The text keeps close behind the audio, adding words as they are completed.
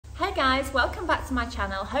Hey guys, welcome back to my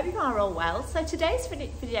channel. Hope you are all well. So today's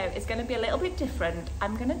video is going to be a little bit different.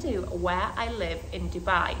 I'm going to do where I live in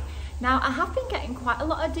Dubai. Now, I have been getting quite a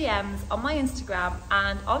lot of DMs on my Instagram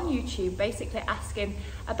and on YouTube basically asking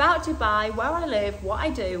about Dubai, where I live, what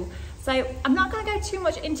I do. So I'm not going to go too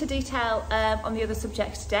much into detail on the other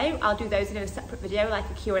subjects today. I'll do those in a separate video like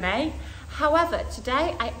a Q&A. However,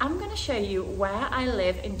 today I am going to show you where I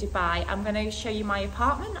live in Dubai. I'm going to show you my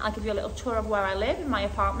apartment. I'll give you a little tour of where I live in my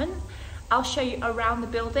apartment. I'll show you around the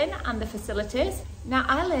building and the facilities. Now,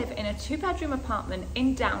 I live in a 2-bedroom apartment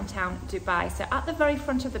in downtown Dubai. So at the very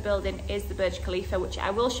front of the building is the Burj Khalifa, which I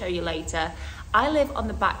will show you later. I live on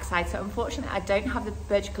the back side, so unfortunately I don't have the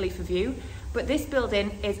Burj Khalifa view, but this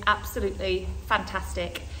building is absolutely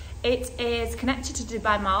fantastic. It is connected to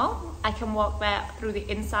Dubai Mall. I can walk there through the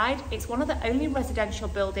inside. It's one of the only residential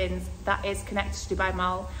buildings that is connected to Dubai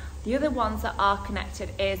Mall. The other ones that are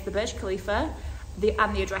connected is the Burj Khalifa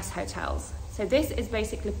and the Address hotels. So this is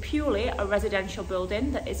basically purely a residential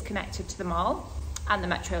building that is connected to the mall and the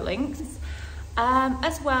metro links.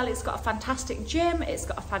 As well, it's got a fantastic gym, it's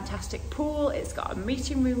got a fantastic pool, it's got a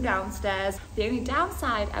meeting room downstairs. The only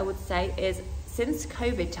downside I would say is since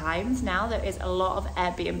COVID times, now there is a lot of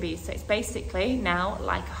Airbnb. So it's basically now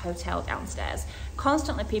like a hotel downstairs.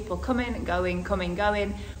 Constantly people coming and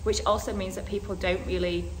going, which also means that people don't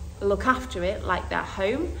really look after it like their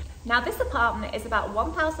home. Now, this apartment is about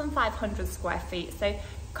 1,500 square feet. So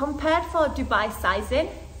compared for Dubai sizing,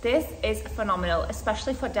 this is phenomenal,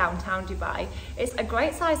 especially for downtown Dubai. It's a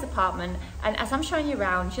great size apartment, and as I'm showing you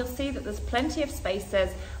around, you'll see that there's plenty of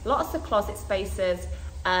spaces, lots of closet spaces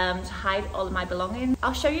to hide all of my belongings.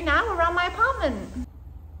 I'll show you now around my apartment.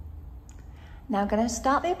 Now I'm going to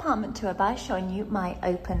start the apartment tour by showing you my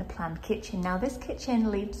open plan kitchen. Now this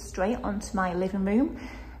kitchen leads straight onto my living room.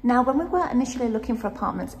 Now, when we were initially looking for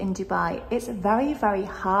apartments in Dubai, it's very, very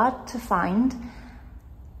hard to find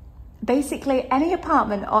basically any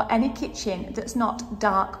apartment or any kitchen that's not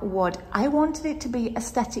dark wood. I wanted it to be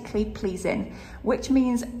aesthetically pleasing, which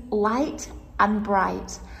means light and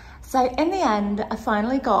bright. So in the end, I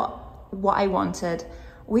finally got what I wanted.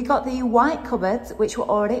 We got the white cupboards, which were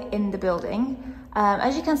already in the building.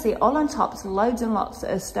 As you can see, all on top, so loads and lots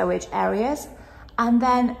of stowage areas. And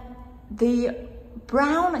then the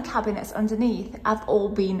brown cabinets underneath have all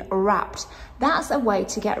been wrapped. That's a way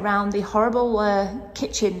to get around the horrible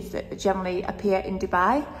kitchens that generally appear in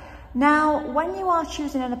Dubai. Now, when you are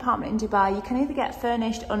choosing an apartment in Dubai, you can either get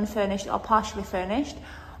furnished, unfurnished, or partially furnished.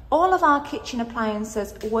 All of our kitchen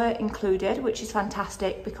appliances were included, which is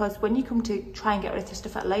fantastic, because when you come to try and get rid of the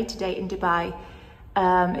stuff at a later date in Dubai,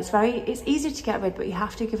 it's easy to get rid, but you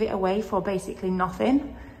have to give it away for basically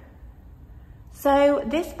nothing. So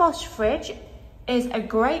this Bosch fridge is a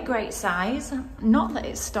great size. Not that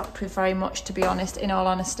it's stocked with very much, to be honest, in all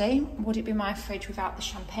honesty. Would it be my fridge without the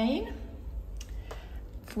champagne?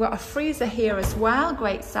 We've got a freezer here as well,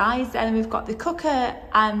 great size. Then we've got the cooker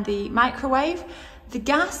and the microwave. The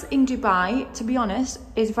gas in Dubai, to be honest,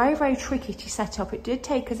 is very tricky to set up. It did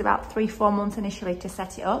take us about 3-4 months initially to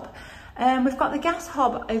set it up. We've got the gas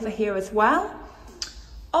hob over here as well.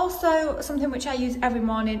 Also, something which I use every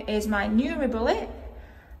morning is my NutriBullet.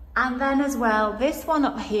 And then as well, this one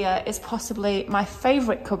up here is possibly my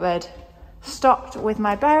favourite cupboard, stocked with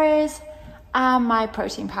my berries and my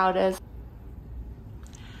protein powders.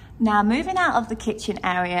 Now, moving out of the kitchen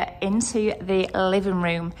area into the living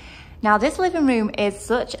room. Now, this living room is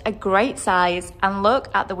such a great size, and look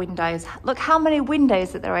at the windows. Look how many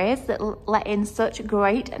windows that there is that let in such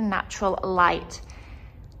great natural light.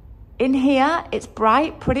 In here, it's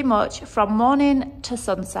bright pretty much from morning to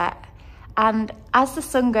sunset. And as the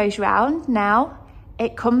sun goes round now,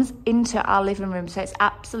 it comes into our living room, so it's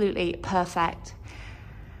absolutely perfect.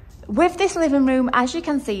 With this living room, as you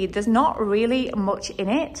can see, there's not really much in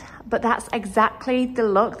it, but that's exactly the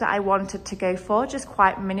look that I wanted to go for, just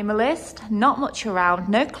quite minimalist, not much around,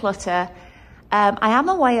 no clutter. I am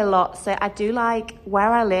away a lot, so I do like where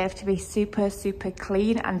I live to be super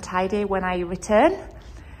clean and tidy when I return.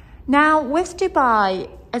 Now, with Dubai,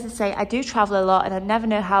 as I say, I do travel a lot and I never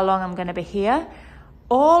know how long I'm going to be here.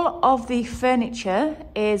 All of the furniture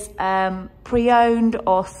is pre-owned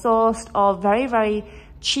or sourced, or very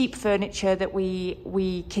cheap furniture that we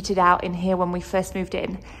kitted out in here when we first moved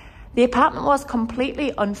in. The apartment was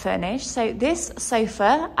completely unfurnished. So this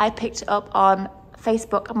sofa I picked up on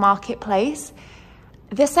Facebook Marketplace.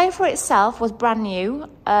 The sofa itself was brand new,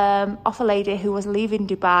 off a lady who was leaving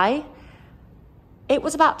Dubai. It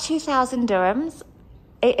was about 2,000 dirhams.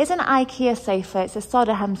 It is an IKEA sofa. It's a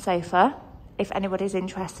Soderham sofa, if anybody's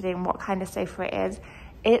interested in what kind of sofa it is.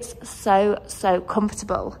 It's so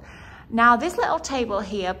comfortable. Now this little table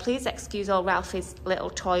here, please excuse all Ralphie's little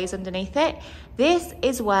toys underneath it. This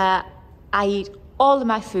is where I eat all of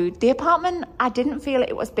my food. The apartment, I didn't feel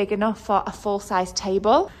it was big enough for a full-size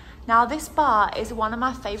table. Now this bar is one of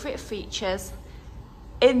my favourite features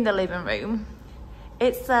in the living room.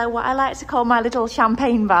 It's what I like to call my little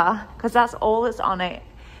champagne bar, because that's all that's on it.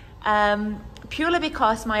 Purely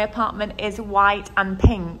because my apartment is white and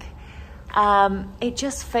pink. It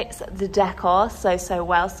just fits the decor so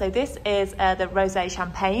well. So this is the rosé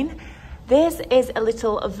champagne. This is a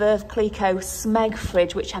little Veuve Clicquot Smeg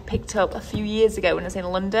fridge, which I picked up a few years ago when I was in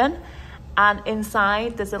London. And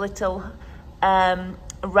inside there's a little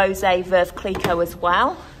rosé Veuve Clicquot as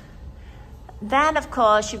well. Then, of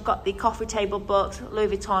course, you've got the coffee table books,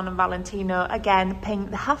 Louis Vuitton and Valentino. Again,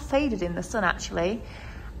 pink. They have faded in the sun, actually.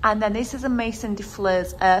 And then this is a Maison de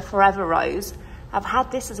Fleurs Forever Rose. I've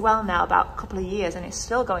had this as well now about a couple of years, and it's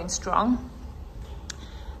still going strong.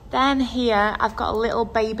 Then here, I've got a little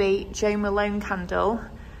baby Jo Malone candle.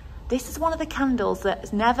 This is one of the candles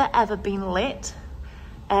that's never ever been lit.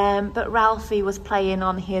 But Ralphie was playing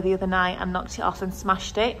on here the other night and knocked it off and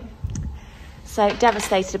smashed it. So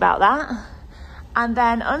devastated about that. And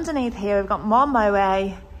then underneath here, we've got more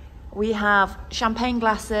Moët. We have champagne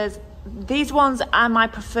glasses. These ones are my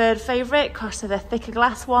preferred favourite because they're the thicker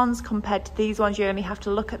glass ones compared to these ones. You only have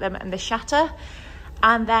to look at them and they shatter.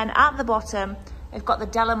 And then at the bottom, we've got the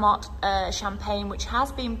Delamotte champagne, which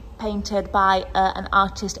has been painted by an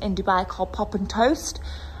artist in Dubai called Pop and Toast.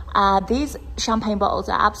 These champagne bottles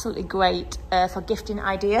are absolutely great for gifting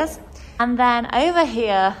ideas. And then over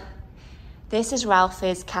here, this is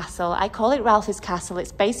Ralphie's castle. I call it Ralphie's castle.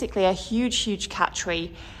 It's basically a huge cat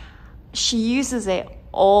tree. She uses it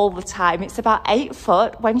all the time. It's about 8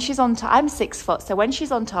 foot. When she's on top, I'm 6 foot, so when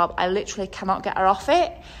she's on top, I literally cannot get her off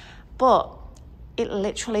it. But it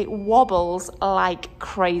literally wobbles like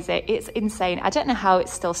crazy. It's insane. I don't know how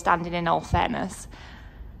it's still standing, in all fairness.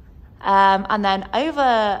 And then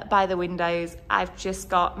over by the windows, I've just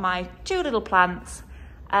got my 2 little plants.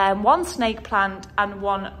 One snake plant and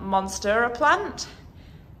one monstera plant,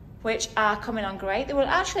 which are coming on great. They were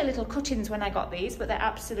actually little cuttings when I got these, but they're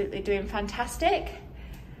absolutely doing fantastic.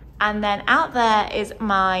 And then out there is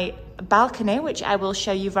my balcony, which I will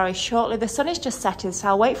show you very shortly. The sun is just setting, so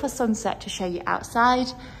I'll wait for sunset to show you outside.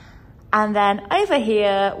 And then over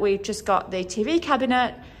here, we've just got the TV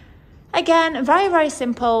cabinet. Again, very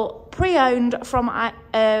simple, pre-owned from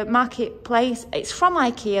Marketplace. It's from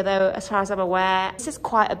IKEA though, as far as I'm aware. This is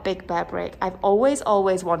quite a big bear brick. I've always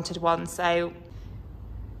wanted one, so.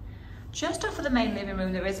 Just off of the main living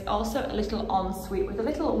room, there is also a little ensuite with a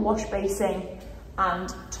little wash basin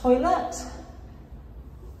and toilet.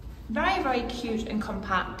 Very cute and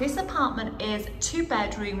compact. This apartment is 2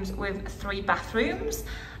 bedrooms with 3 bathrooms,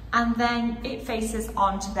 and then it faces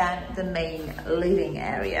onto then the main living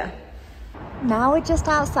area. Now we're just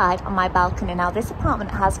outside on my balcony. Now this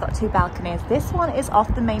apartment has got 2 balconies. This one is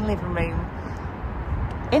off the main living room.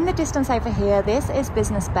 In the distance over here, this is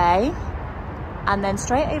Business Bay. And then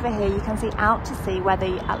straight over here, you can see out to sea where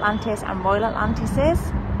the Atlantis and Royal Atlantis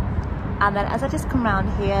is. And then as I just come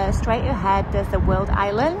around here, straight ahead, there's the World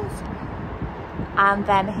Islands. And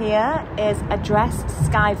then here is Address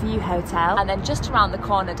Sky View Hotel. And then just around the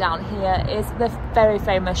corner down here is the very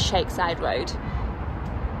famous Shakeside Road.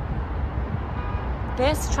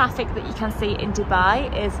 This traffic that you can see in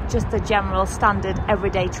Dubai is just the general standard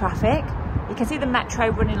everyday traffic. You can see the metro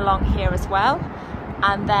running along here as well.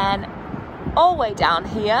 And then all the way down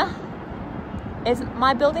here is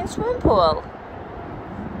my building swimming pool.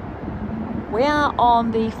 We are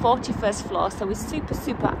on the 41st floor, so we're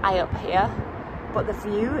super high up here, but the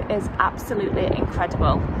view is absolutely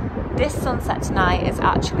incredible. This sunset tonight is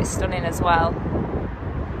actually stunning as well.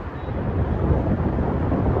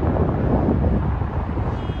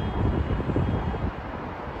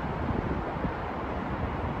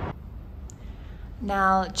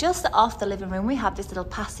 Now, just off the living room, we have this little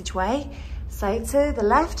passageway. So to the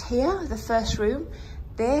left here, the first room,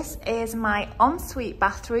 this is my ensuite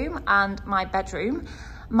bathroom and my bedroom.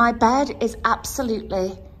 My bed is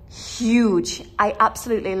absolutely huge. I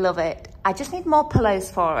absolutely love it. I just need more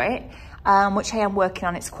pillows for it, which I am working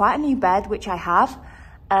on. It's quite a new bed, which I have,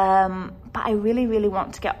 but I really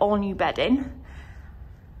want to get all new bedding.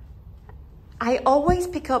 I always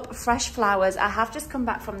pick up fresh flowers. I have just come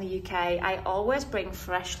back from the UK. I always bring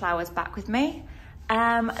fresh flowers back with me.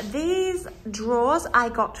 These drawers I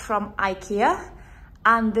got from IKEA,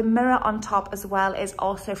 and the mirror on top as well is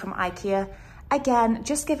also from IKEA. Again,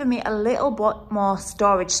 just giving me a little bit more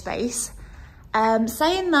storage space.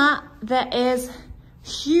 Saying that, there is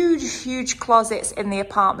huge closets in the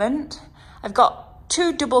apartment. I've got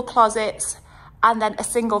 2 double closets and then a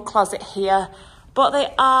single closet here, but they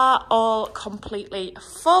are all completely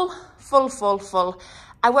full.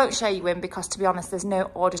 I won't show you in because, to be honest, there's no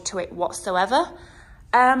order to it whatsoever.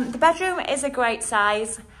 The bedroom is a great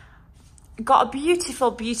size. Got a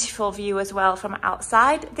beautiful view as well from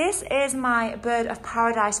outside. This is my bird of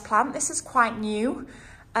paradise plant. This is quite new,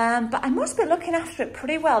 but I must be looking after it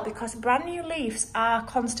pretty well because brand new leaves are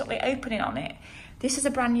constantly opening on it. This is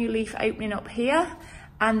a brand new leaf opening up here,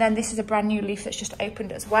 and then this is a brand new leaf that's just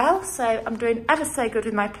opened as well. So I'm doing ever so good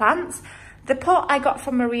with my plants. The pot I got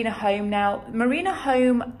from Marina Home. Now, Marina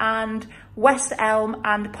Home and West Elm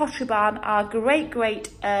and Pottery Barn are great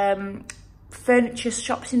furniture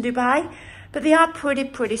shops in Dubai, but they are pretty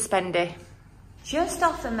spendy. Just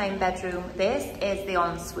off the main bedroom, this is the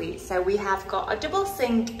ensuite. So we have got a double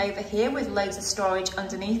sink over here with loads of storage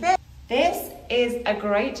underneath it. This is a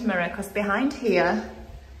great mirror because behind here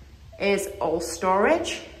is all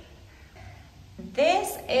storage.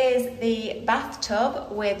 This is the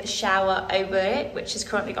bathtub with shower over it, which has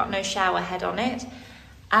currently got no shower head on it.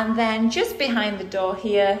 And then just behind the door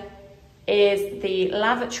here is the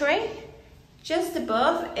lavatory. Just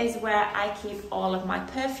above is where I keep all of my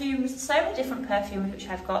perfumes. So many different perfumes which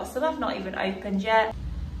I've got. Some I've not even opened yet.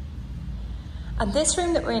 And this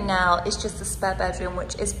room that we're in now is just the spare bedroom,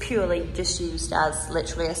 which is purely just used as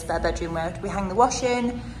literally a spare bedroom where we hang the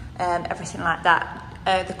washing, everything like that.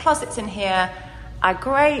 The closets in here are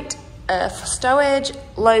great for stowage,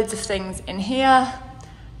 loads of things in here.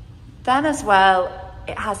 Then as well,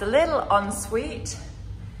 it has a little ensuite,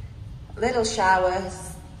 little showers,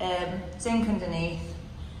 sink underneath,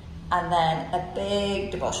 and then a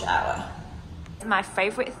big double shower. My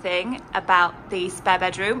favourite thing about the spare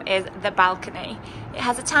bedroom is the balcony. It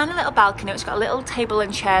has a tiny little balcony which got a little table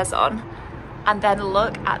and chairs on, and then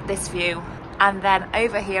look at this view. And then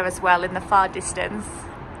over here as well in the far distance,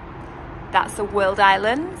 that's the World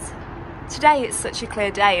Islands. Today it's such a clear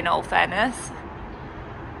day, in all fairness.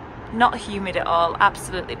 Not humid at all,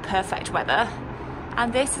 absolutely perfect weather.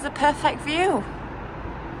 And this is a perfect view.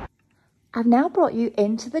 I've now brought you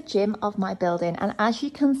into the gym of my building, and as you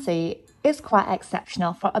can see, it's quite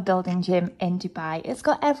exceptional for a building gym in Dubai. It's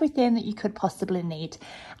got everything that you could possibly need.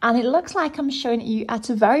 And it looks like I'm showing it you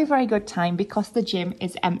at a very good time because the gym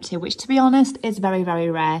is empty, which to be honest is very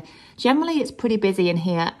rare. Generally it's pretty busy in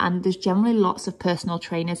here, and there's generally lots of personal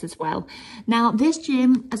trainers as well. Now this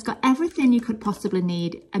gym has got everything you could possibly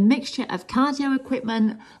need. A mixture of cardio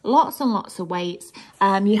equipment, lots and lots of weights.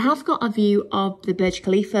 You have got a view of the Burj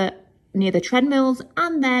Khalifa near the treadmills,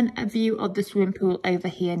 and then a view of the swimming pool over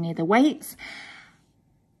here near the weights.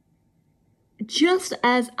 Just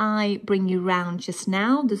as I bring you round just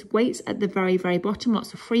now, there's weights at the very bottom,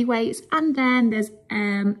 lots of free weights, and then there's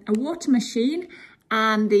a water machine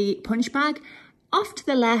and the punch bag. Off to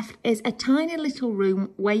the left is a tiny little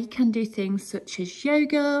room where you can do things such as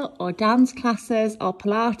yoga or dance classes or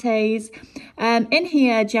Pilates. In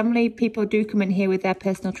here, generally people do come in here with their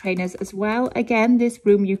personal trainers as well. Again, this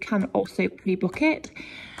room you can also pre-book it.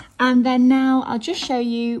 And then now I'll just show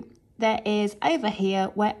you, there is over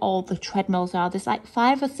here where all the treadmills are. There's like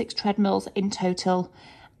 5 or 6 treadmills in total.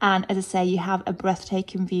 And as I say, you have a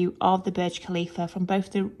breathtaking view of the Burj Khalifa from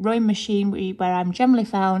both the rowing machine where I'm generally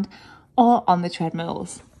found, or on the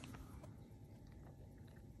treadmills.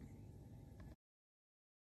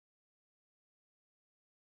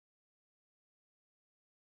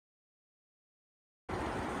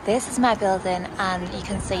 This is my building, and you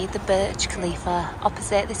can see the Burj Khalifa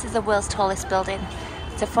opposite. This is the world's tallest building.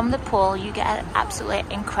 So from the pool you get an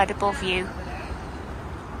absolutely incredible view.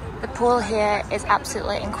 The pool here is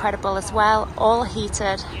absolutely incredible as well, all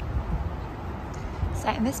heated. So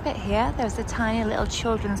in this bit here, there's a tiny little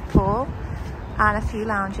children's pool and a few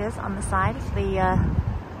lounges on the side for the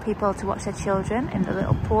people to watch their children in the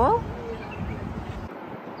little pool.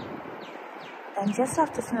 Then just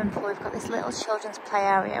off the swimming pool, we've got this little children's play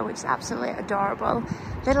area, which is absolutely adorable.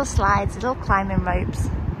 Little slides, little climbing ropes.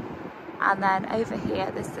 And then over here,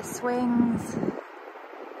 there's the swings.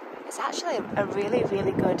 It's actually a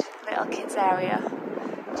really good little kids area.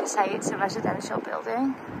 To say it's a residential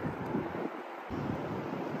building.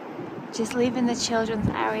 Just leaving the children's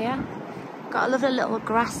area. Got a lovely little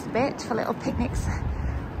grass bit for little picnics.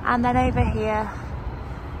 And then over here,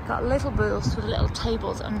 got little booths with little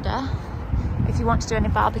tables under. If you want to do any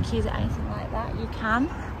barbecues or anything like that, you can.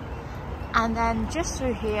 And then just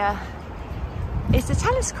through here is the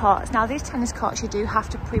tennis courts. Now these tennis courts, you do have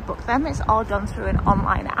to pre-book them. It's all done through an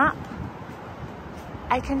online app.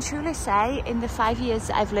 I can truly say in the 5 years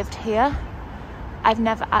that I've lived here, I've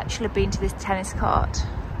never actually been to this tennis court.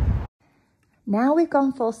 Now we've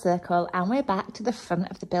gone full circle and we're back to the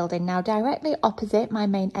front of the building. Now directly opposite my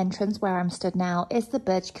main entrance where I'm stood now is the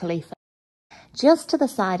Burj Khalifa. Just to the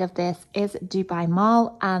side of this is Dubai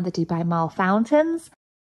Mall and the Dubai Mall fountains.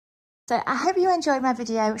 So I hope you enjoyed my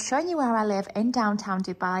video showing you where I live in downtown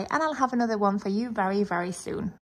Dubai, and I'll have another one for you very, very soon.